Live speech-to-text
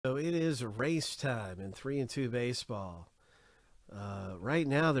So it is race time in 3-2 baseball. Right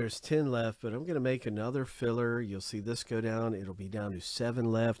now there's 10 left, but I'm going to make another filler. You'll see this go down. It'll be down to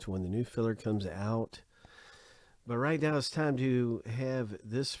 7 left when the new filler comes out. But right now it's time to have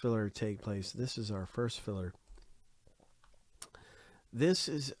this filler take place. This is our first filler. This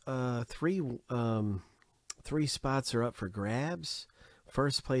is three spots are up for grabs.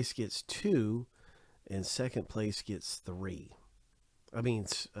 First place gets 2, and second place gets 3. I mean,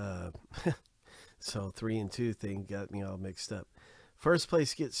 so 3 and 2 thing got me all mixed up. First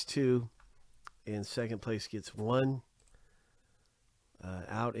place gets 2, and second place gets 1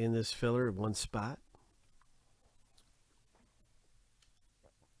 out in this filler, 1 spot.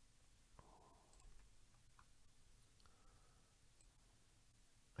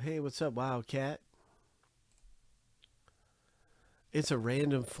 Hey, what's up, Wildcat? It's a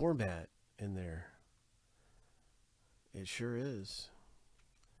random format in there. It sure is.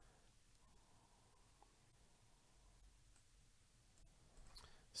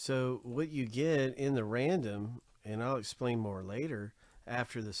 So what you get in the random, and I'll explain more later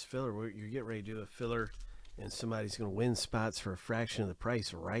after this filler, you get ready to do a filler and somebody's going to win spots for a fraction of the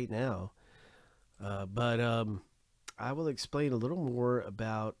price right now. But I will explain a little more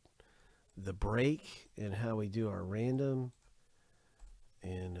about the break and how we do our random.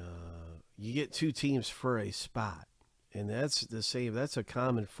 And you get 2 teams for a spot. And that's the same. That's a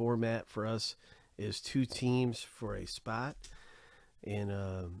common format for us, is 2 teams for a spot.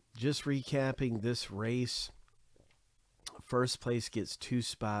 And just recapping this race, first place gets 2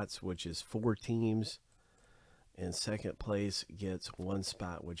 spots, which is 4 teams. And second place gets 1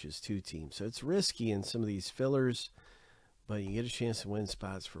 spot, which is 2 teams. So it's risky in some of these fillers, but you get a chance to win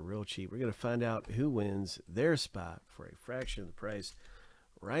spots for real cheap. We're going to find out who wins their spot for a fraction of the price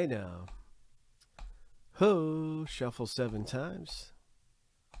right now. Ho! Shuffle 7 times.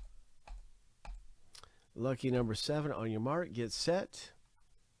 Lucky number 7 on your mark. Get set.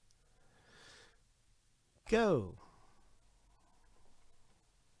 Go.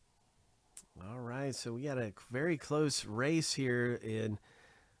 All right, so we got a very close race here, and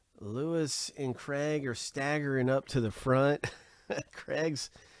Lewis and Craig are staggering up to the front. Craig's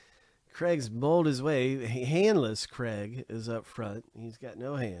mulled his way. Handless Craig is up front. He's got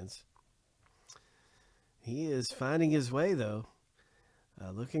no hands. He is finding his way, though.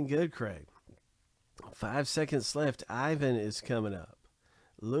 Looking good, Craig. 5 seconds left. Ivan is coming up.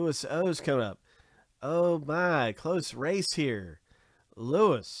 Lewis O's coming up. Oh, my. Close race here.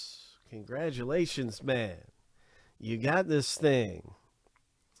 Lewis, congratulations, man. You got this thing.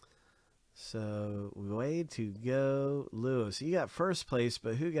 So, way to go, Lewis. You got first place,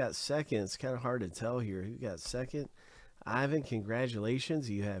 but who got second? It's kind of hard to tell here. Who got second? Ivan, congratulations.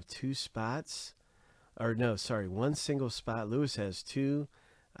 You have 2 spots. Or, no, sorry, 1 single spot. Lewis has 2.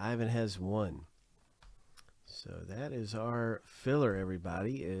 Ivan has 1. So that is our filler,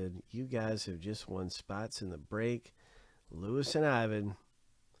 everybody. And you guys have just won spots in the break. Lewis and Ivan.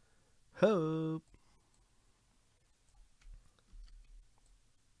 Hope.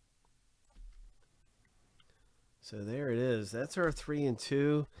 So there it is. That's our 3 and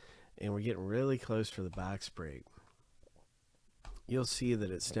 2. And we're getting really close for the box break. You'll see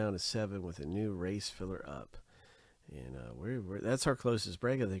that it's down to 7 with a new race filler up. And that's our closest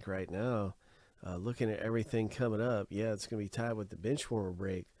break, I think, right now. Looking at everything coming up, yeah, it's going to be tied with the bench warmer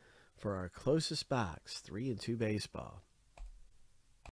break for our closest box, 3 and 2 baseball.